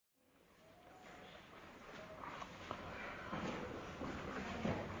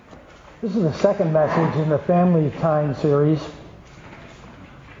This is the second message in the Family Time series.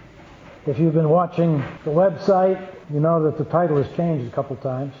 If you've been watching the website, you know that the title has changed a couple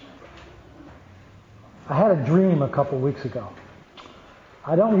times. I had a dream a couple weeks ago.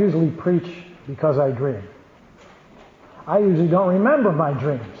 I don't usually preach because I dream. I usually don't remember my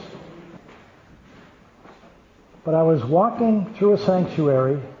dreams. But I was walking through a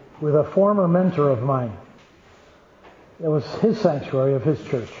sanctuary with a former mentor of mine. It was his sanctuary of his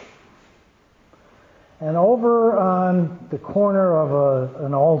church. And over on the corner of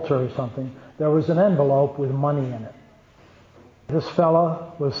an altar or something, there was an envelope with money in it. This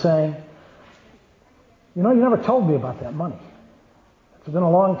fella was saying, you know, you never told me about that money. It's been a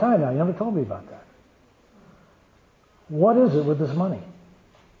long time now. You never told me about that. What is it with this money?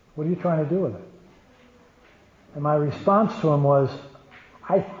 What are you trying to do with it? And my response to him was,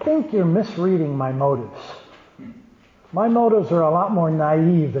 I think you're misreading my motives. My motives are a lot more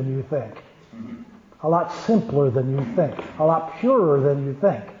naive than you think. A lot simpler than you think. A lot purer than you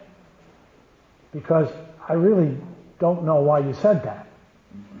think. Because I really don't know why you said that.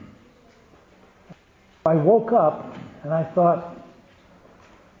 I woke up and I thought,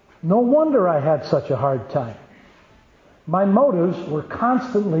 no wonder I had such a hard time. My motives were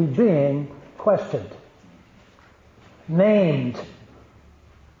constantly being questioned. Named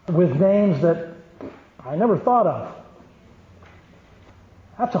with names that I never thought of.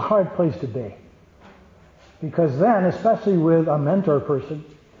 That's a hard place to be. Because then, especially with a mentor person,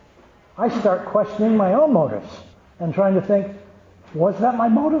 I start questioning my own motives and trying to think, was that my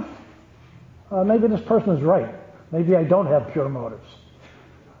motive? Maybe this person is right. Maybe I don't have pure motives.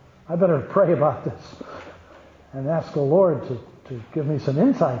 I better pray about this and ask the Lord to give me some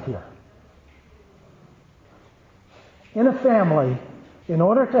insight here. In a family, in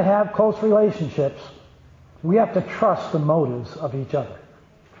order to have close relationships, we have to trust the motives of each other.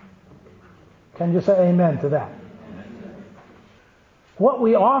 Can you say amen to that? What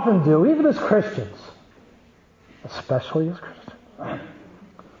we often do, even as Christians, especially as Christians,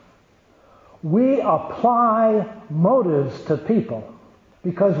 we apply motives to people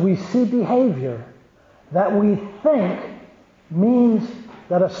because we see behavior that we think means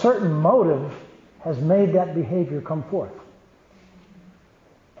that a certain motive has made that behavior come forth.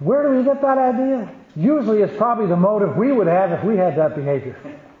 Where do we get that idea? Usually it's probably the motive we would have if we had that behavior.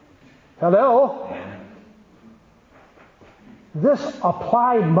 Hello? This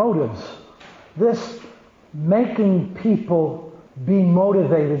applied motives, this making people be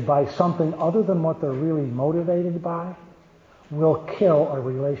motivated by something other than what they're really motivated by, will kill a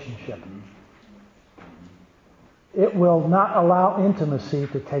relationship. It will not allow intimacy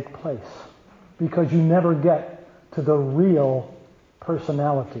to take place because you never get to the real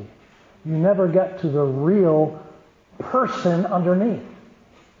personality. You never get to the real person underneath.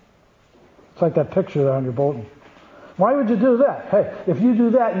 It's like that picture there on your bulletin. Why would you do that? Hey, if you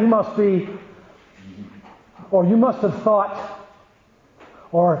do that, you must be, or you must have thought,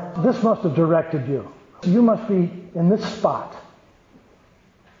 or this must have directed you. You must be in this spot.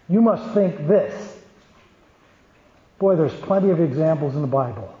 You must think this. Boy, there's plenty of examples in the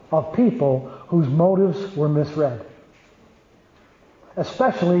Bible of people whose motives were misread.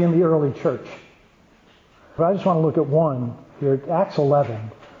 Especially in the early church. But I just want to look at one here, Acts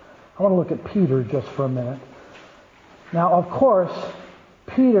 11. I want to look at Peter just for a minute. Now, of course,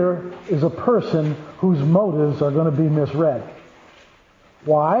 Peter is a person whose motives are going to be misread.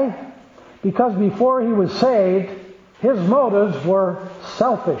 Why? Because before he was saved, his motives were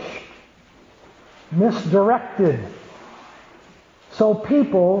selfish, misdirected. So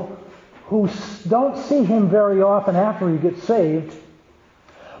people who don't see him very often after he gets saved,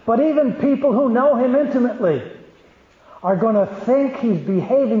 but even people who know him intimately, are going to think he's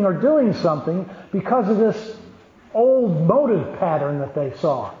behaving or doing something because of this old motive pattern that they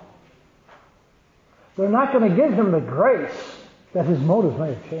saw. They're not going to give him the grace that his motives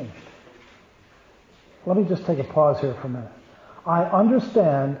may have changed. Let me just take a pause here for a minute. I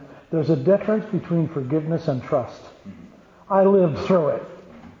understand there's a difference between forgiveness and trust. I lived through it.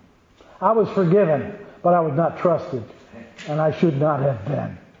 I was forgiven, but I was not trusted, and I should not have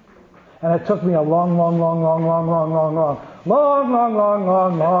been. And it took me a long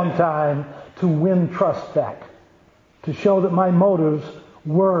time to win trust back, to show that my motives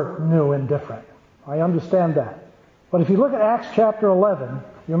were new and different. I understand that. But if you look at Acts chapter 11,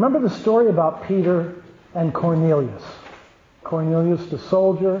 you remember the story about Peter and Cornelius. Cornelius, the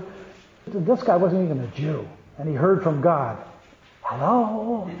soldier. This guy wasn't even a Jew, and he heard from God.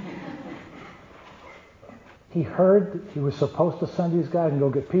 Hello? He heard he was supposed to send these guys and go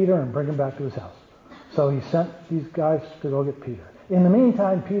get Peter and bring him back to his house. So he sent these guys to go get Peter. In the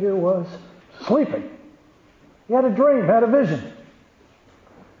meantime, Peter was sleeping. He had a dream, had a vision.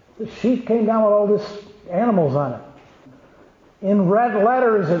 The sheet came down with all these animals on it. In red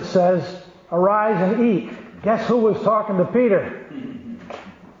letters it says, "Arise and eat." Guess who was talking to Peter?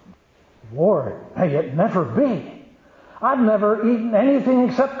 Lord, may it never be. I've never eaten anything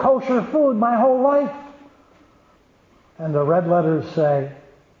except kosher food my whole life. And the red letters say,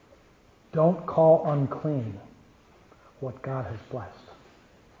 don't call unclean what God has blessed.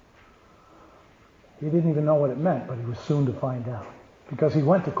 He didn't even know what it meant, but he was soon to find out. Because he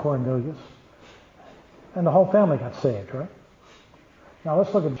went to Cornelius, and the whole family got saved, right? Now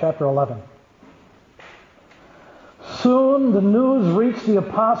let's look at chapter 11. Soon the news reached the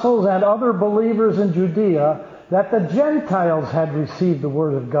apostles and other believers in Judea that the Gentiles had received the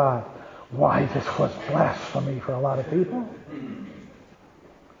word of God. Why, this was blasphemy for a lot of people.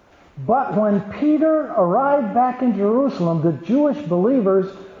 But when Peter arrived back in Jerusalem, the Jewish believers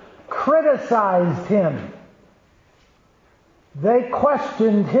criticized him. They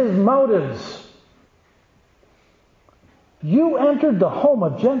questioned his motives. You entered the home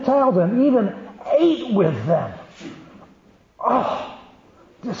of Gentiles and even ate with them. Oh,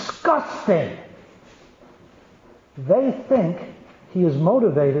 disgusting. They think he is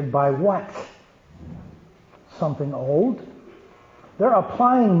motivated by what? Something old? They're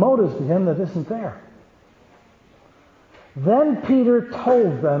applying motives to him that isn't there. Then Peter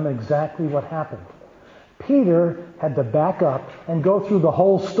told them exactly what happened. Peter had to back up and go through the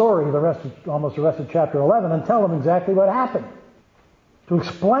whole story, almost the rest of chapter 11, and tell them exactly what happened. To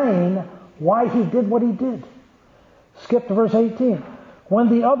explain why he did what he did. Skip to verse 18. When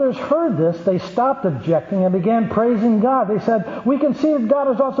the others heard this, they stopped objecting and began praising God. They said, we can see that God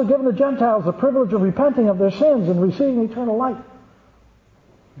has also given the Gentiles the privilege of repenting of their sins and receiving eternal life.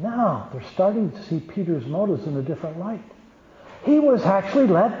 Now, they're starting to see Peter's motives in a different light. He was actually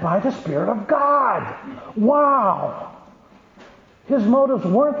led by the Spirit of God. Wow! His motives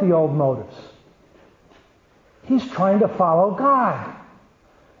weren't the old motives. He's trying to follow God,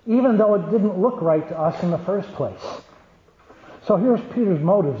 even though it didn't look right to us in the first place. So here's Peter's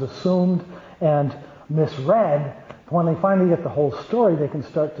motives assumed and misread. When they finally get the whole story, they can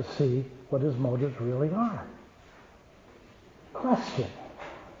start to see what his motives really are. Question.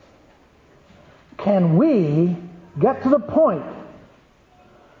 Can we get to the point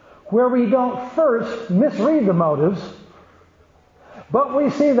where we don't first misread the motives, but we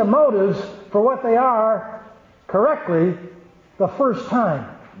see the motives for what they are correctly the first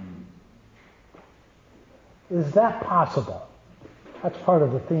time? Is that possible? That's part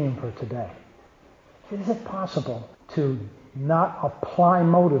of the theme for today. Is it possible to not apply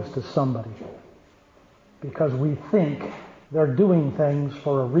motives to somebody because we think they're doing things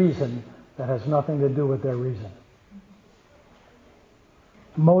for a reason that has nothing to do with their reason?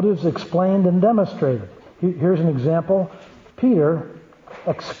 Motives explained and demonstrated. Here's an example. Peter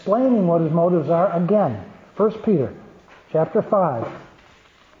explaining what his motives are again. 1 Peter chapter 5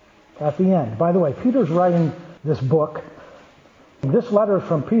 at the end. By the way, Peter's writing this book. This letter is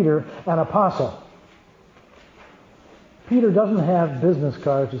from Peter, an apostle. Peter doesn't have business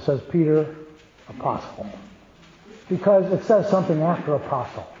cards that says Peter, apostle. Because it says something after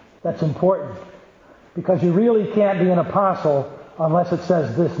apostle. That's important. Because you really can't be an apostle unless it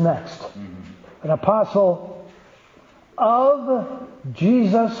says this next. An apostle of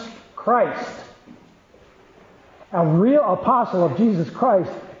Jesus Christ. A real apostle of Jesus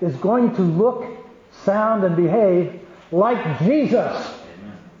Christ is going to look, sound, and behave like Jesus.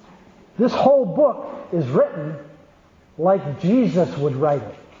 This whole book is written like Jesus would write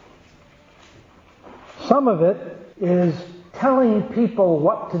it. Some of it is telling people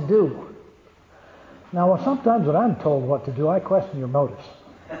what to do. Now, sometimes when I'm told what to do, I question your motives.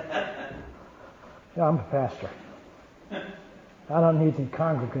 Yeah, I'm a pastor. I don't need the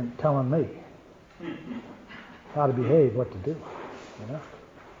congregant telling me how to behave, what to do. You know?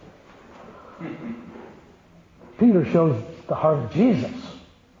 Peter shows the heart of Jesus.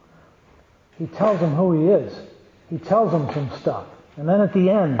 He tells them who he is. He tells them some stuff. And then at the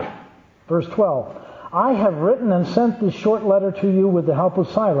end, verse 12, I have written and sent this short letter to you with the help of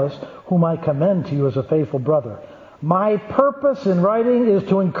Silas, whom I commend to you as a faithful brother. My purpose in writing is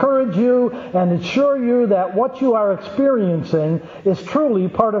to encourage you and assure you that what you are experiencing is truly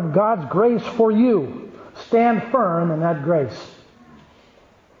part of God's grace for you. Stand firm in that grace.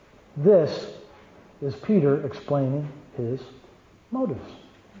 This is Peter explaining his motives.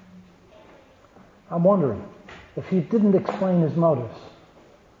 I'm wondering, if he didn't explain his motives,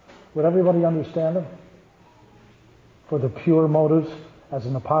 would everybody understand them? For the pure motives as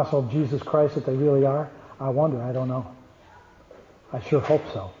an apostle of Jesus Christ that they really are? I wonder, I don't know. I sure hope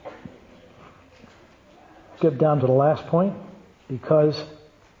so. Skip down to the last point, because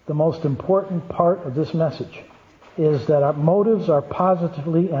the most important part of this message is that our motives are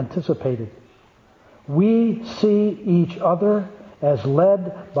positively anticipated. We see each other as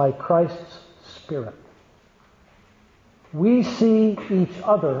led by Christ's Spirit. We see each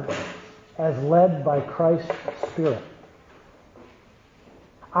other as led by Christ's Spirit.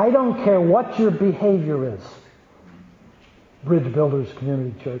 I don't care what your behavior is, Bridge Builders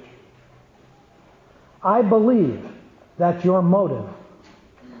Community Church. I believe that your motive,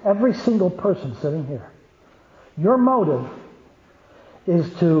 every single person sitting here, your motive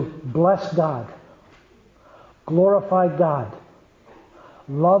is to bless God, glorify God,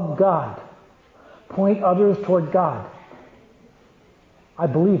 love God, point others toward God. I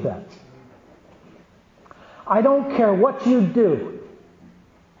believe that. I don't care what you do.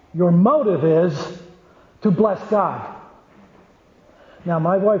 Your motive is to bless God. Now,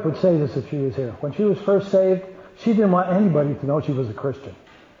 my wife would say this if she was here. When she was first saved, she didn't want anybody to know she was a Christian,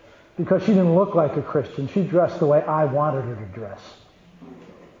 because she didn't look like a Christian. She dressed the way I wanted her to dress.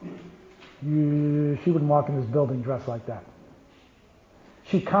 She wouldn't walk in this building dressed like that.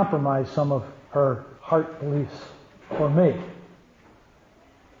 She compromised some of her heart beliefs for me.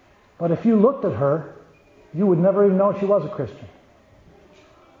 But if you looked at her, you would never even know she was a Christian.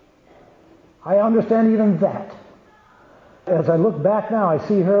 I understand even that. As I look back now, I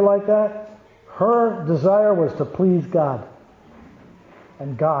see her like that. Her desire was to please God.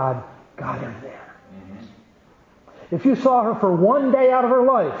 And God got her there. If you saw her for one day out of her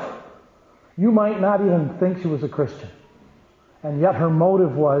life, you might not even think she was a Christian. And yet her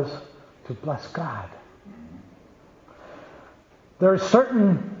motive was to bless God. There are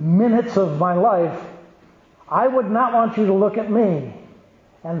certain minutes of my life I would not want you to look at me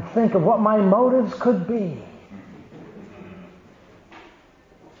and think of what my motives could be.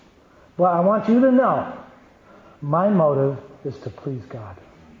 But I want you to know my motive is to please God,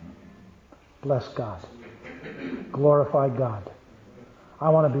 bless God, glorify God. I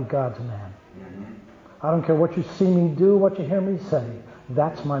want to be God's man. I don't care what you see me do, what you hear me say.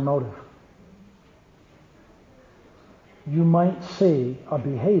 That's my motive. You might see a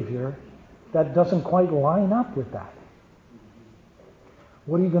behavior that doesn't quite line up with that.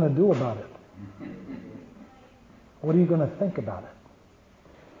 What are you going to do about it? What are you going to think about it?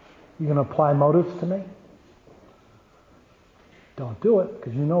 You going to apply motives to me? Don't do it,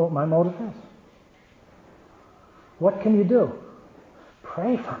 because you know what my motive is. What can you do?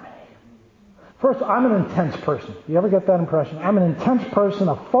 Pray for me. First, I'm an intense person. You ever get that impression? I'm an intense person,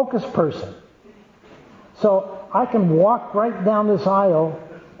 a focused person. So I can walk right down this aisle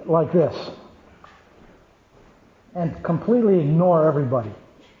like this and completely ignore everybody.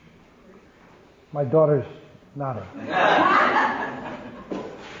 My daughter's nodding.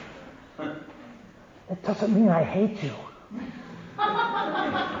 It doesn't mean I hate you.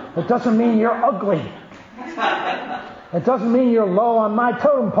 It doesn't mean you're ugly. It doesn't mean you're low on my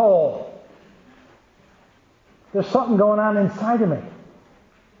totem pole. There's something going on inside of me.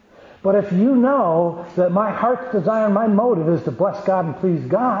 But if you know that my heart's desire and my motive is to bless God and please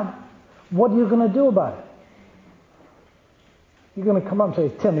God, what are you going to do about it? You're going to come up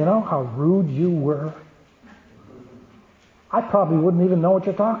and say, Tim, you know how rude you were? I probably wouldn't even know what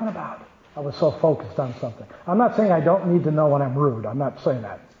you're talking about. I was so focused on something. I'm not saying I don't need to know when I'm rude. I'm not saying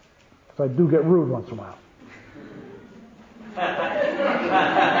that. Because I do get rude once in a while.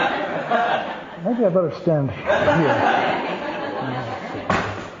 Maybe I better stand here.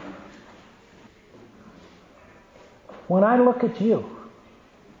 When I look at you,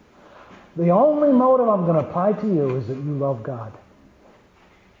 the only motive I'm going to apply to you is that you love God.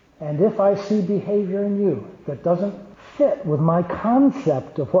 And if I see behavior in you that doesn't fit with my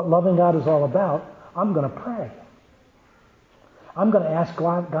concept of what loving God is all about, I'm going to pray. I'm going to ask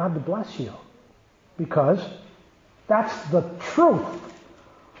God to bless you. Because that's the truth.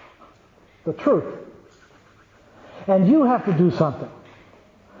 The truth. And you have to do something.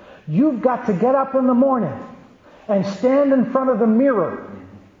 You've got to get up in the morning and stand in front of the mirror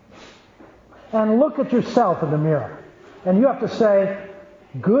and look at yourself in the mirror. And you have to say,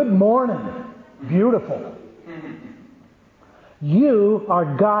 good morning, beautiful. You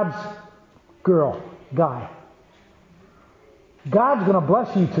are God's girl, guy. God's going to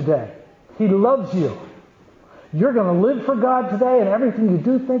bless you today. He loves you. You're going to live for God today, and everything you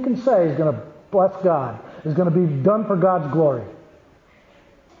do, think, and say is going to bless God. Is going to be done for God's glory.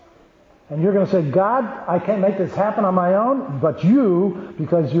 And you're going to say, God, I can't make this happen on my own, but you,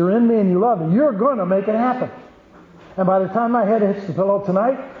 because you're in me and you love me, you're going to make it happen. And by the time my head hits the pillow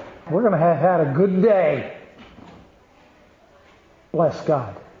tonight, we're going to have had a good day. bless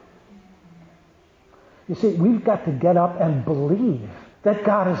God. You see, we've got to get up and believe that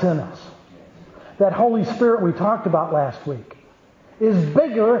God is in us. That Holy Spirit we talked about last week is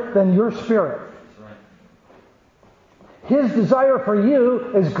bigger than your spirit. His desire for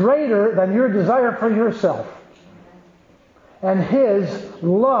you is greater than your desire for yourself. And His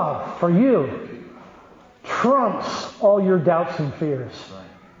love for you trumps all your doubts and fears.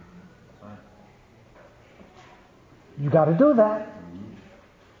 You got to do that.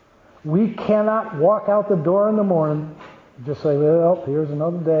 We cannot walk out the door in the morning and just say, well, here's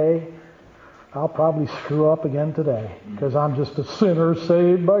another day. I'll probably screw up again today because I'm just a sinner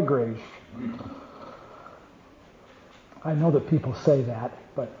saved by grace. I know that people say that,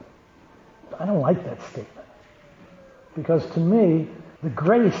 but I don't like that statement. Because to me, the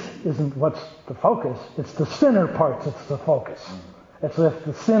grace isn't what's the focus. It's the sinner parts that's the focus. It's if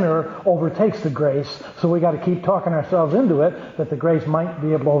the sinner overtakes the grace, so we got to keep talking ourselves into it that the grace might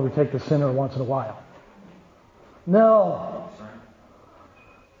be able to overtake the sinner once in a while. No.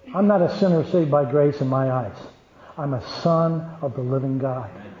 I'm not a sinner saved by grace in my eyes. I'm a son of the living God.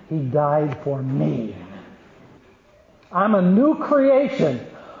 He died for me. I'm a new creation.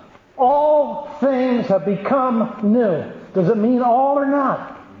 All things have become new. Does it mean all or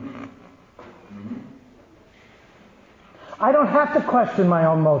not? I don't have to question my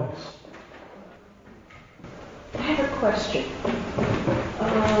own motives. I have a question.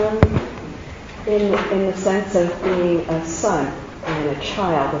 In the sense of being a son and a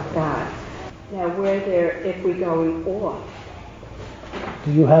child of God. Now, if we're going off.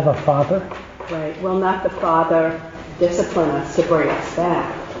 Do you have a father? Right. Will not the Father discipline us to bring us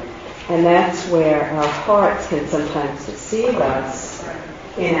back? And that's where our hearts can sometimes deceive us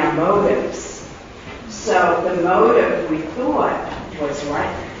in our motives. So the motive we thought was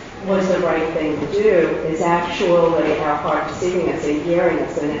the right thing to do is actually our heart deceiving us and gearing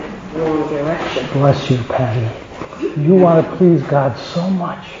us in a wrong direction. Bless you, Patty. You want to please God so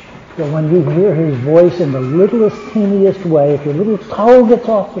much that when you hear His voice in the littlest, teeniest way, if your little toe gets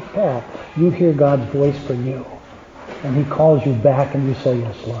off the path, you hear God's voice for you. And He calls you back and you say,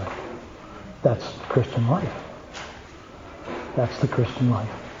 yes, Lord. That's the Christian life. That's the Christian life.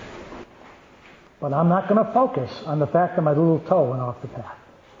 But I'm not going to focus on the fact that my little toe went off the path.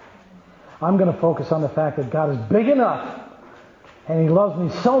 I'm going to focus on the fact that God is big enough and He loves me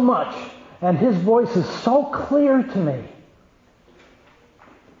so much and His voice is so clear to me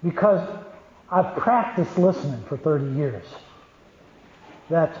because I've practiced listening for 30 years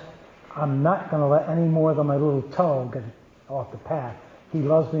that I'm not going to let any more than my little toe get off the path. He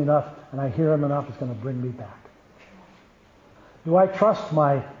loves me enough and I hear Him enough, it's going to bring me back. Do I trust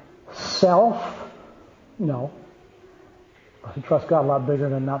myself? No. I trust God a lot bigger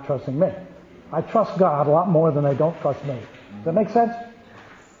than not trusting me. I trust God a lot more than I don't trust me. Does that make sense?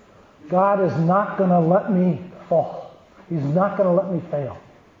 God is not going to let me fall. He's not going to let me fail.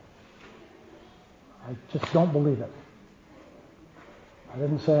 I just don't believe it. I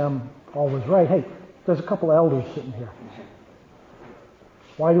didn't say I'm always right. Hey, there's a couple elders sitting here.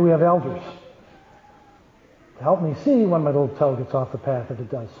 Why do we have elders? To help me see when my little toe gets off the path, if it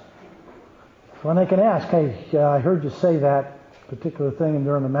does. So when they can ask, hey, I heard you say that particular thing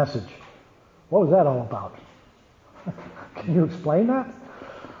during the message. What was that all about? Can you explain that?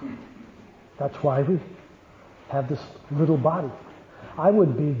 That's why we have this little body. I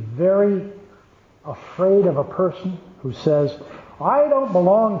would be very afraid of a person who says, I don't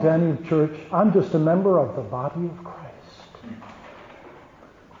belong to any church. I'm just a member of the body of Christ.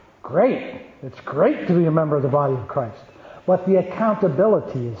 Great. It's great to be a member of the body of Christ. But the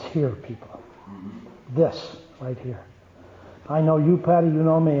accountability is here, people. This, right here. I know you, Patty, you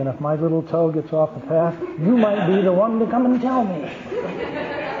know me, and if my little toe gets off the path, you might be the one to come and tell me.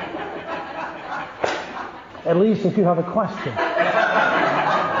 At least if you have a question.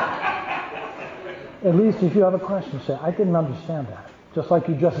 At least if you have a question, say, I didn't understand that. Just like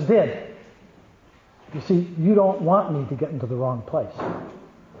you just did. You see, you don't want me to get into the wrong place.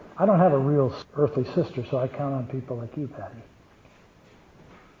 I don't have a real earthly sister, so I count on people like you, Patty.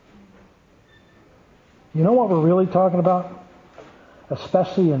 You know what we're really talking about?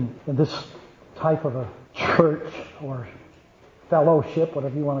 Especially in this type of a church or fellowship,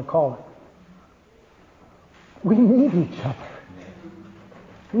 whatever you want to call it. We need each other.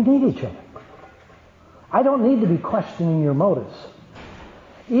 We need each other. I don't need to be questioning your motives.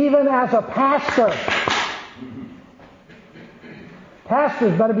 Even as a pastor.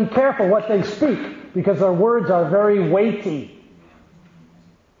 Pastors better be careful what they speak because their words are very weighty.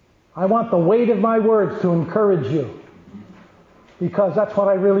 I want the weight of my words to encourage you. Because that's what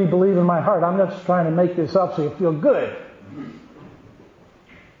I really believe in my heart. I'm not just trying to make this up so you feel good.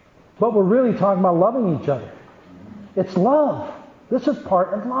 But we're really talking about loving each other. It's love. This is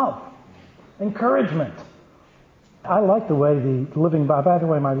part of love. Encouragement. I like the way the Living Bible, by the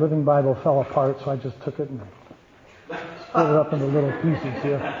way, my Living Bible fell apart, so I just took it and split it up into little pieces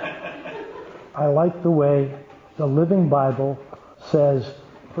here. I like the way the Living Bible says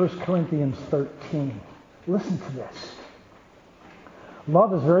 1 Corinthians 13. Listen to this.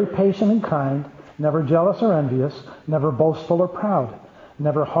 Love is very patient and kind, never jealous or envious, never boastful or proud,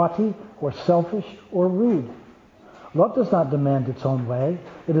 never haughty or selfish or rude. Love does not demand its own way.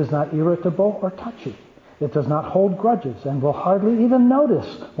 It is not irritable or touchy. It does not hold grudges and will hardly even notice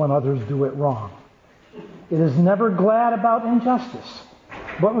when others do it wrong. It is never glad about injustice,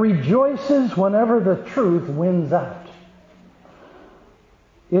 but rejoices whenever the truth wins out.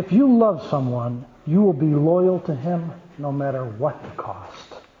 If you love someone, you will be loyal to him no matter what the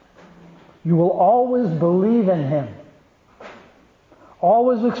cost. You will always believe in him.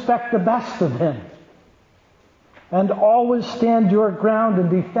 Always expect the best of him. And always stand your ground in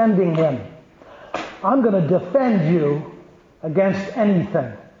defending him. I'm going to defend you against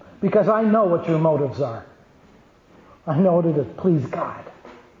anything because I know what your motives are. I know that it please God.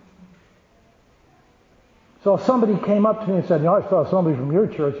 So if somebody came up to me and said, I saw somebody from your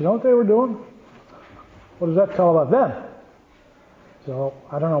church, you know what they were doing? What does that tell about them? So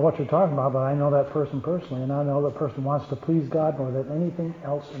I don't know what you're talking about, but I know that person personally, and I know that person wants to please God more than anything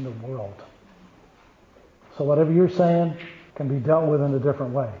else in the world. So whatever you're saying can be dealt with in a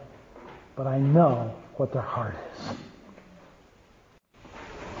different way. But I know what their heart is.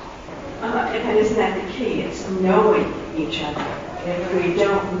 And isn't that the key? It's knowing each other. If we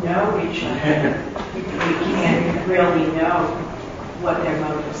don't know each other, we can't really know what their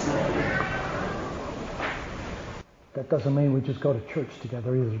motives are. That doesn't mean we just go to church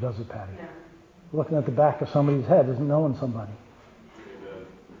together either, does it, Patty? No. Looking at the back of somebody's head isn't knowing somebody.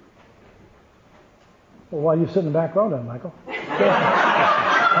 Well, why are you sitting in the back row then, Michael? That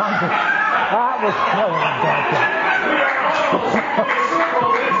was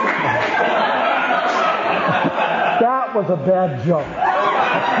that was a bad joke.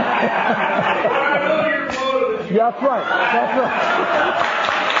 That's right. That's right.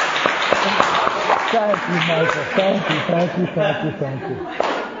 Thank you, Michael. Thank you.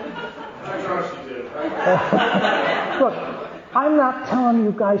 I trust you did. Look, I'm not telling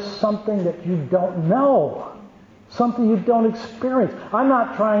you guys something that you don't know, something you don't experience. I'm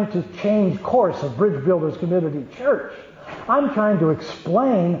not trying to change course of Bridge Builders Community Church. I'm trying to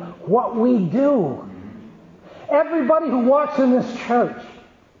explain what we do. Everybody who walks in this church,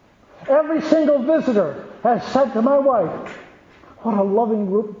 every single visitor has said to my wife, what a loving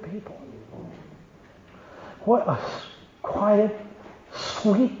group of people. What a quiet,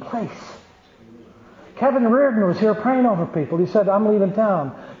 sweet place. Kevin Reardon was here praying over people. He said, I'm leaving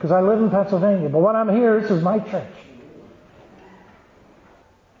town because I live in Pennsylvania. But when I'm here, this is my church.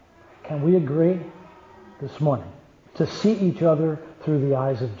 Can we agree this morning to see each other through the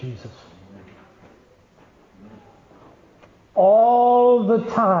eyes of Jesus? All the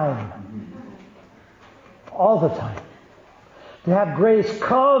time. All the time. To have grace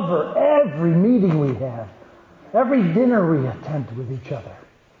cover every meeting we have. Every dinner we attend with each other.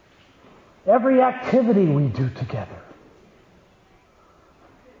 Every activity we do together.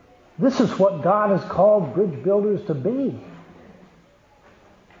 This is what God has called Bridge Builders to be.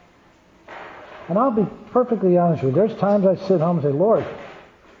 And I'll be perfectly honest with you. There's times I sit home and say, Lord,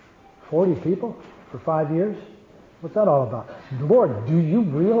 40 people for 5 years? What's that all about? Lord, do you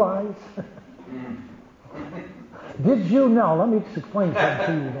realize? Did you know? Let me just explain something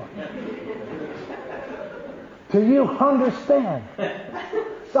to you. Do you understand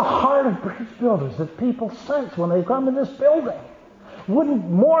the heart of Bridge Builders that people sense when they come in this building? Wouldn't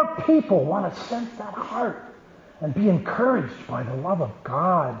more people want to sense that heart and be encouraged by the love of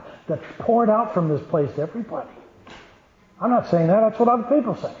God that's poured out from this place to everybody? I'm not saying that. That's what other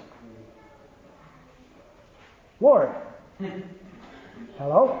people say. Lord.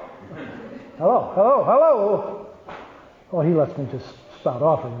 Hello? Hello? Well, he lets me just spout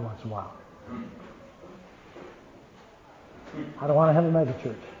off every once in a while. I don't want to have a mega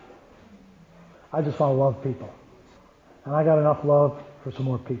church. I just want to love people. And I got enough love for some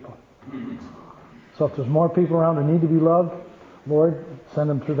more people. So if there's more people around who need to be loved, Lord, send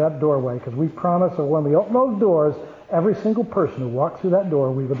them through that doorway, because we promise that when we open those doors, every single person who walked through that door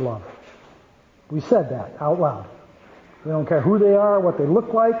we would love. We said that out loud. We don't care who they are, what they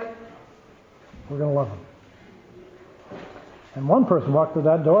look like. We're going to love them. And one person walked through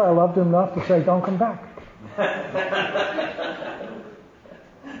that door, I loved him enough to say, don't come back.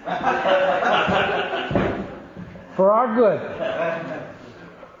 For our good.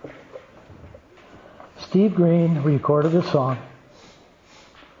 Steve Green recorded a song.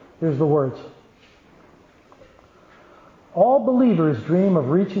 Here's the words. All believers dream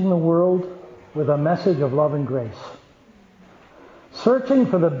of reaching the world with a message of love and grace. Searching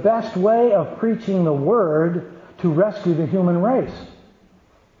for the best way of preaching the word to rescue the human race.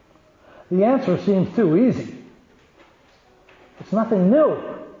 The answer seems too easy. It's nothing new.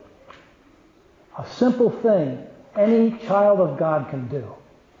 A simple thing any child of God can do.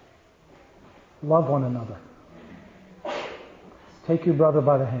 Love one another. Take your brother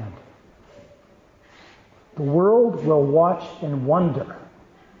by the hand. The world will watch and wonder.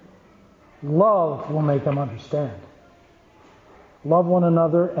 Love will make them understand. Love one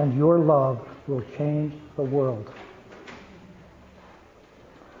another, and your love will change the world.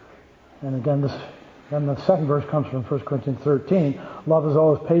 And again, then the second verse comes from 1 Corinthians 13. Love is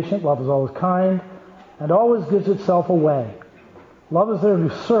always patient, love is always kind, and always gives itself away. Love is there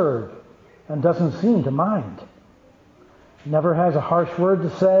to serve and doesn't seem to mind. Never has a harsh word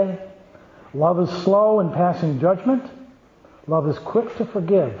to say. Love is slow in passing judgment. Love is quick to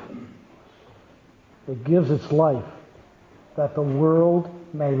forgive. It gives its life that the world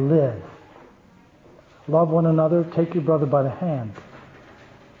may live. Love one another. Take your brother by the hand.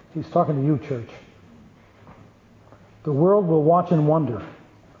 He's talking to you, church. The world will watch and wonder.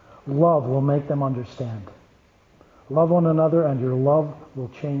 Love will make them understand. Love one another, and your love will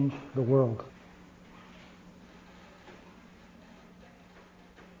change the world.